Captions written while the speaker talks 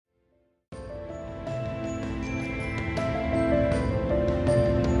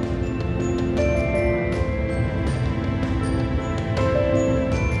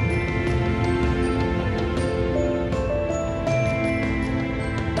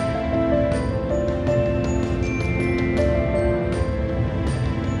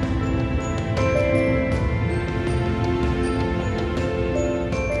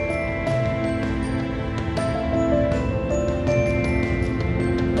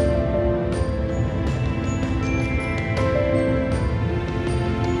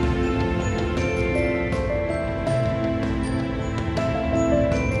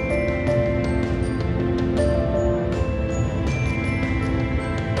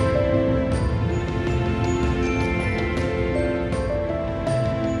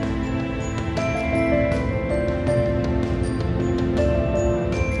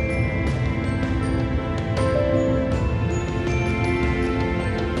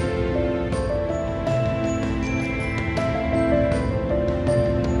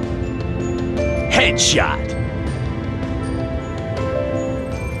Headshot.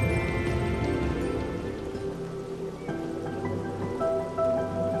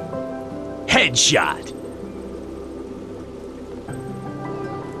 Headshot.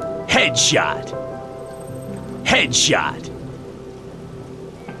 Headshot. Headshot.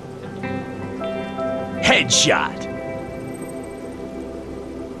 Headshot.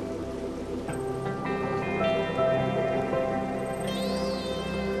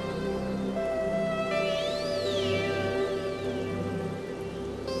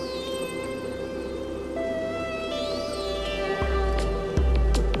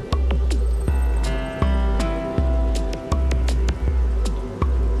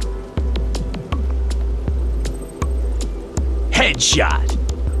 Headshot.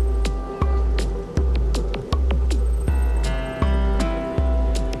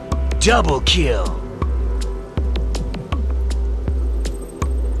 Double kill.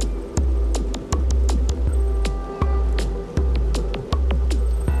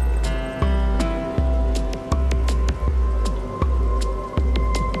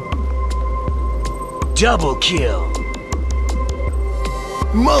 Double kill.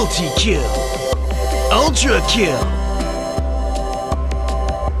 Multi-kill. Ultra kill.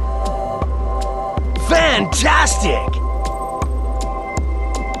 Fantastic!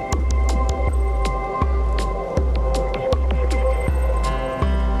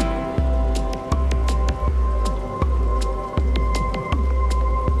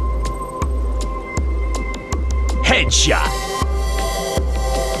 Headshot.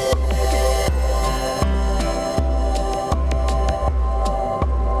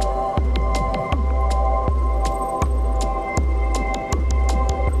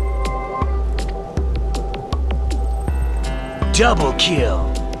 Double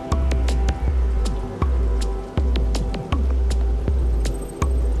kill.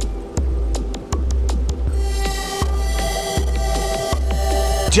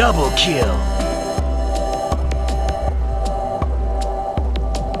 Double kill.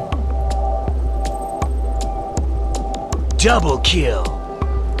 Double kill.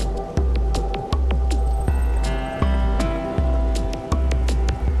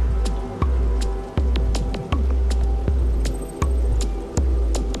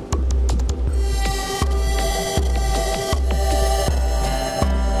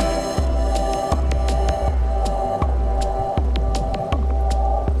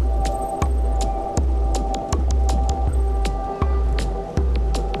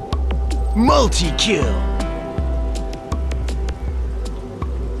 Multi-kill.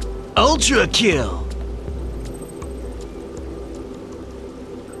 Ultra kill.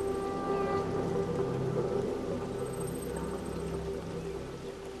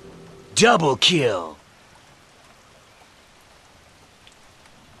 Double kill.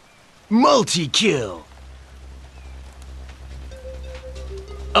 Multi-kill.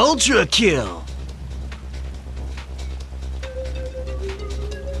 Ultra kill.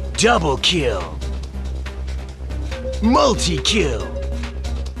 Double kill. Multi-kill.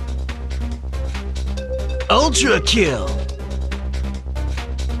 Ultra kill.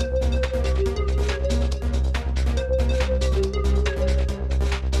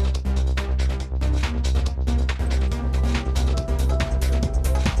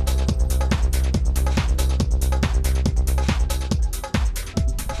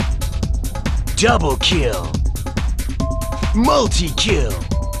 Double kill. Multi-kill.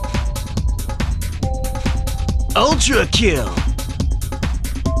 Ultra kill.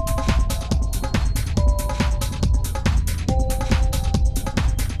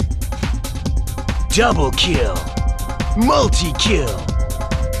 Double kill. Multi-kill.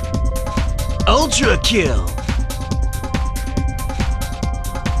 Ultra kill.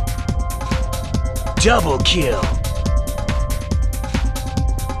 Double kill.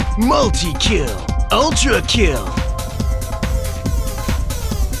 Multi-kill. Ultra kill.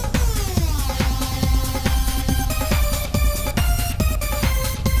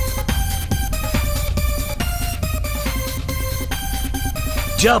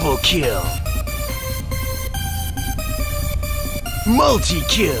 Double kill.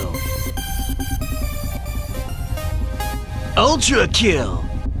 Multi-kill. Ultra kill.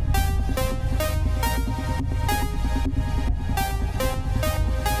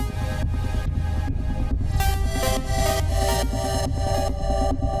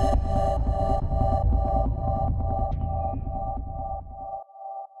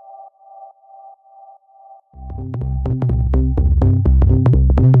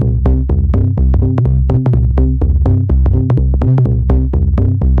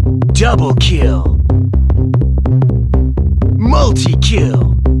 Double kill.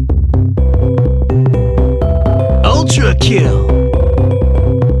 Multi-kill. Ultra kill.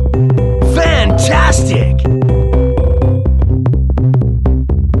 Fantastic.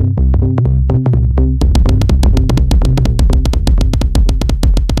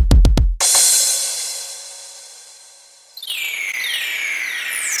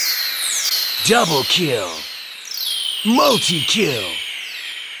 Double kill. Multi-kill.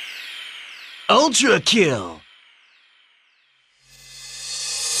 Ultra kill.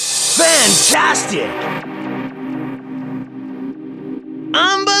 Fantastic.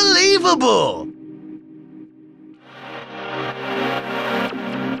 Unbelievable.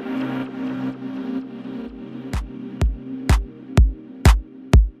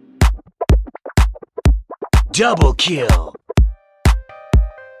 Double kill.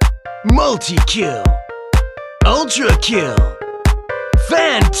 Multi-kill. Ultra kill.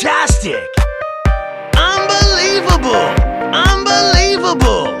 Fantastic. Unbelievable.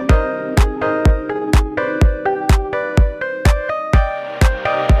 Unbelievable.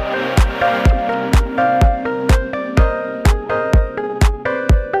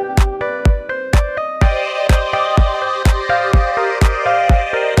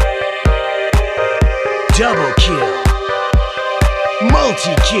 Double kill.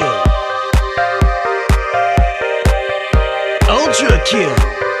 Multi-kill. Ultra kill.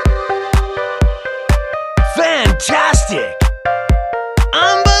 Fantastic.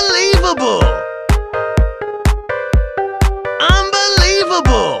 Unbelievable.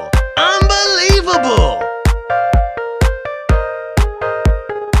 Unbelievable. Unbelievable.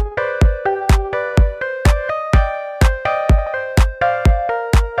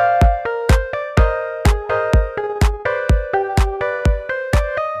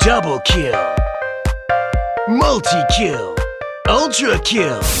 Double kill. Multi-kill. Ultra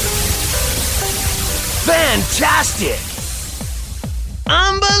kill. Fantastic.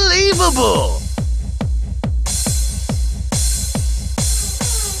 Unbelievable.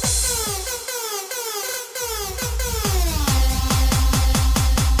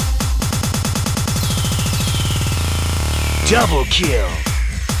 Double kill.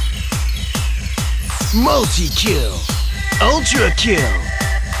 Multi-kill. Ultra kill.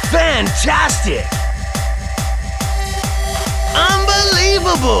 Fantastic.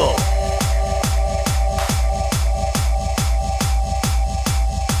 Unbelievable.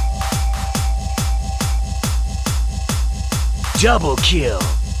 Double kill.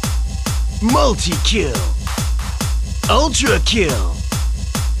 Multi-kill. Ultra kill.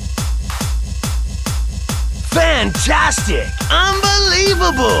 Fantastic.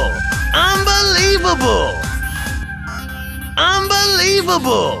 Unbelievable. Unbelievable.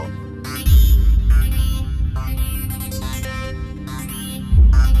 Unbelievable.